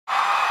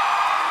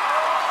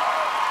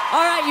All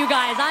right, you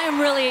guys, I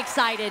am really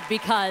excited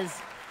because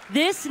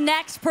this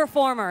next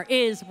performer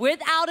is,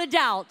 without a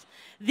doubt,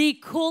 the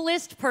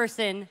coolest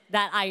person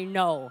that I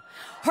know.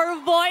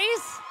 Her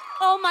voice,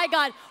 oh my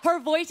God, her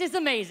voice is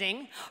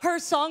amazing. Her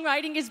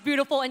songwriting is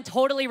beautiful and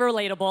totally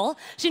relatable.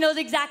 She knows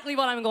exactly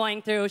what I'm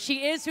going through.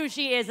 She is who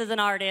she is as an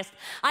artist.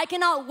 I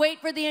cannot wait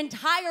for the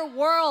entire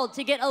world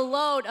to get a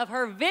load of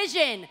her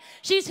vision.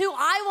 She's who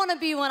I want to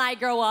be when I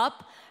grow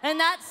up, and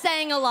that's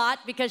saying a lot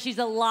because she's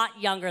a lot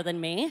younger than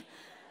me.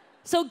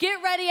 So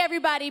get ready,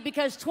 everybody,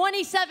 because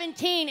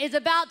 2017 is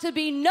about to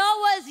be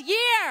Noah's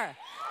year.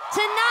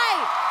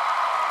 Tonight,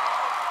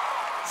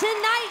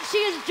 she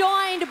is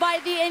joined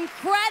by the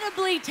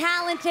incredibly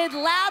talented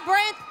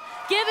Labrinth.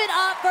 Give it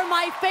up for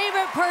my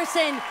favorite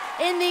person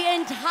in the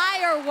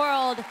entire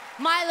world,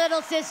 my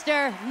little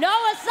sister,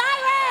 Noah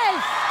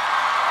Cyrus.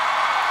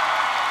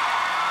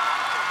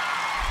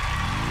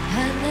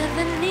 I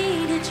never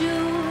needed you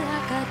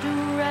like I do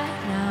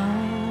right now.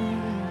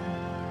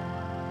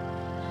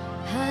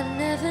 I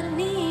never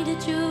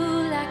needed you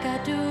like I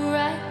do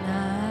right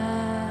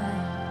now.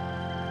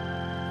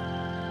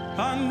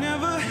 I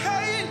never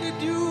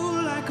hated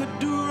you like I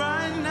do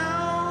right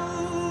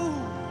now.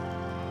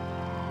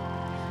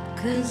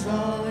 'Cause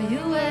all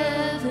you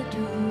ever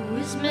do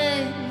is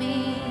make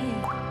me.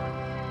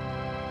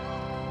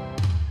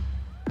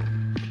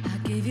 I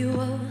gave you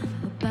up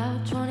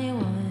about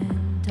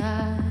 21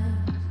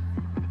 times.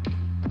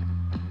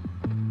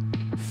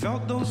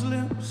 Felt those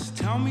lips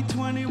tell me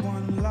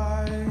 21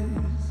 lies.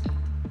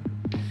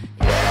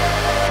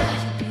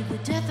 You'd be the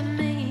death of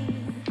me.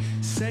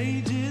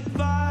 Sage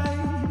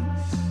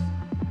advice.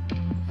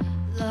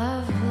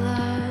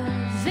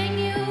 Loving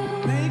you.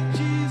 Make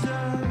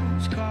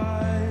Jesus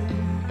cry.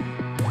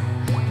 But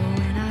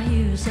when I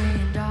hear you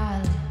saying,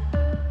 darling,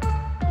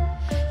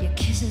 your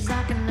kiss is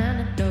like an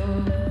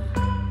antidote.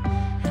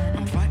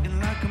 I'm fighting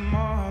like a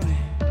Marley,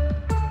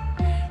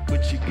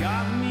 but you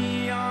got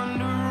me on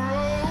the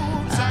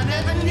ropes. I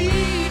never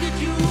needed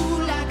you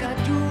like I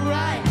do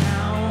right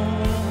now.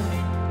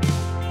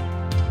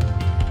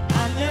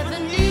 I never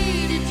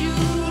needed you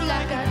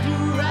like I do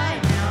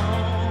right now.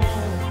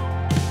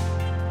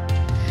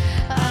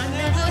 I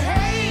never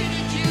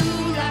hated you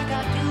like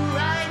I do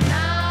right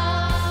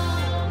now.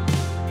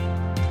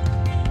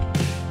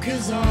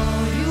 'Cause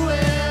all you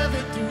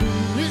ever do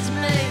is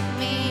make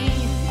me.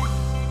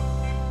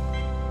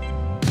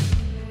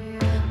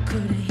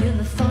 Couldn't hear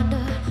the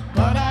thunder,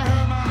 But I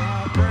heard my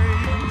heart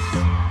race.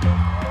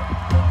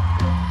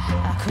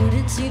 I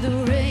couldn't see the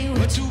rain.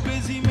 We're too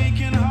busy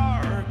making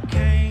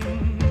hurricanes.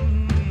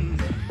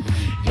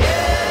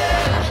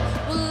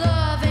 Well,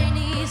 love ain't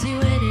easy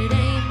when it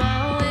ain't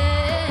my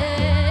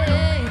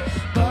way.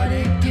 But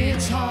it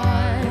gets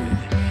hard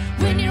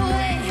when you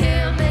ain't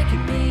here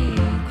making me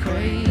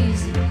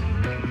crazy.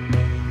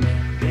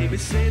 Baby,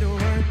 say the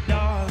word,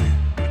 darling.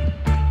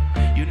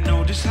 You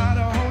know just how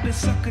to hold this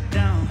sucker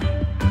down.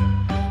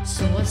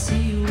 So I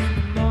see you in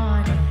the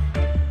morning.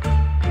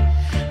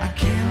 I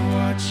can't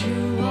watch you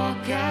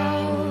walk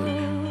out.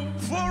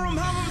 For 'em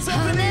hums up I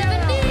in the never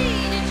air.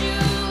 needed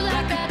you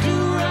like I do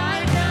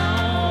right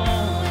now.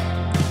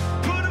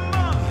 Put 'em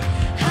up.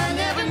 I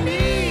never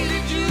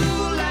needed you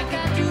like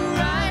I do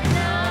right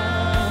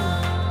now.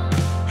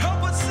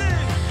 Help us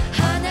sing.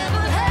 I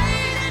never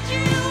hated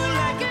you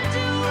like I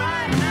do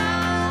right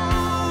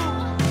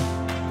now.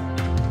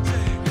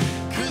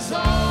 'Cause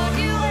all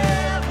you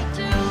ever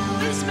do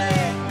is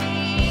make me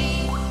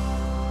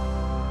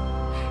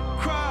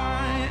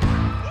Cry.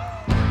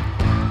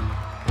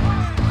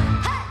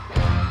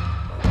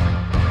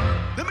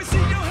 Let me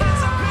see your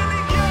hands up in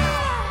the air.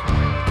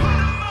 Put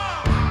 'em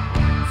up.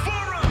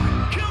 For 'em.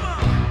 Come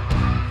on.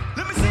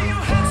 Let me see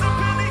your hands up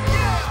in the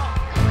air.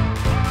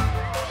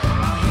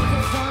 I hear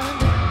the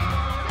thunder.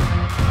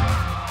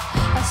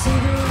 I see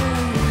the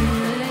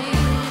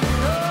rain.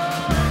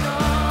 On and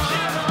on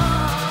and on.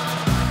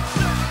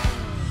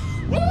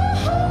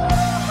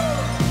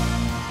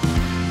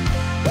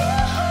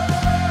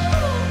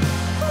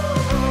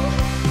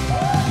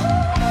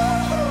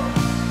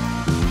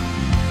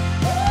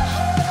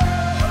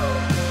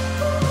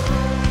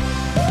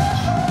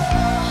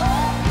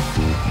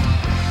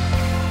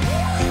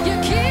 You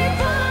keep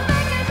on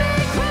making me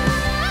cry.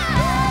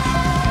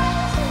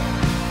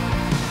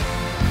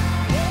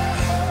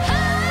 I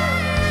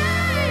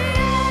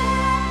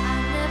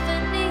never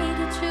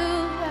needed you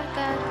like I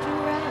do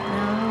right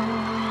now.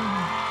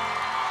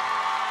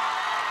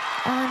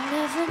 I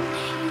never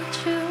needed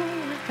you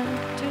like I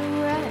do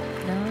right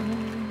now.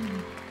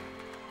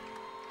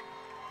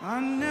 I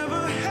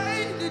never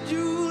hated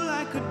you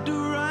like I do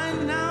right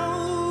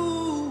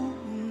now.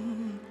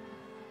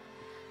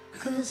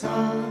 'Cause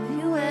all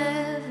you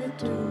ever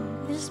do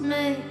is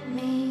make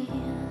me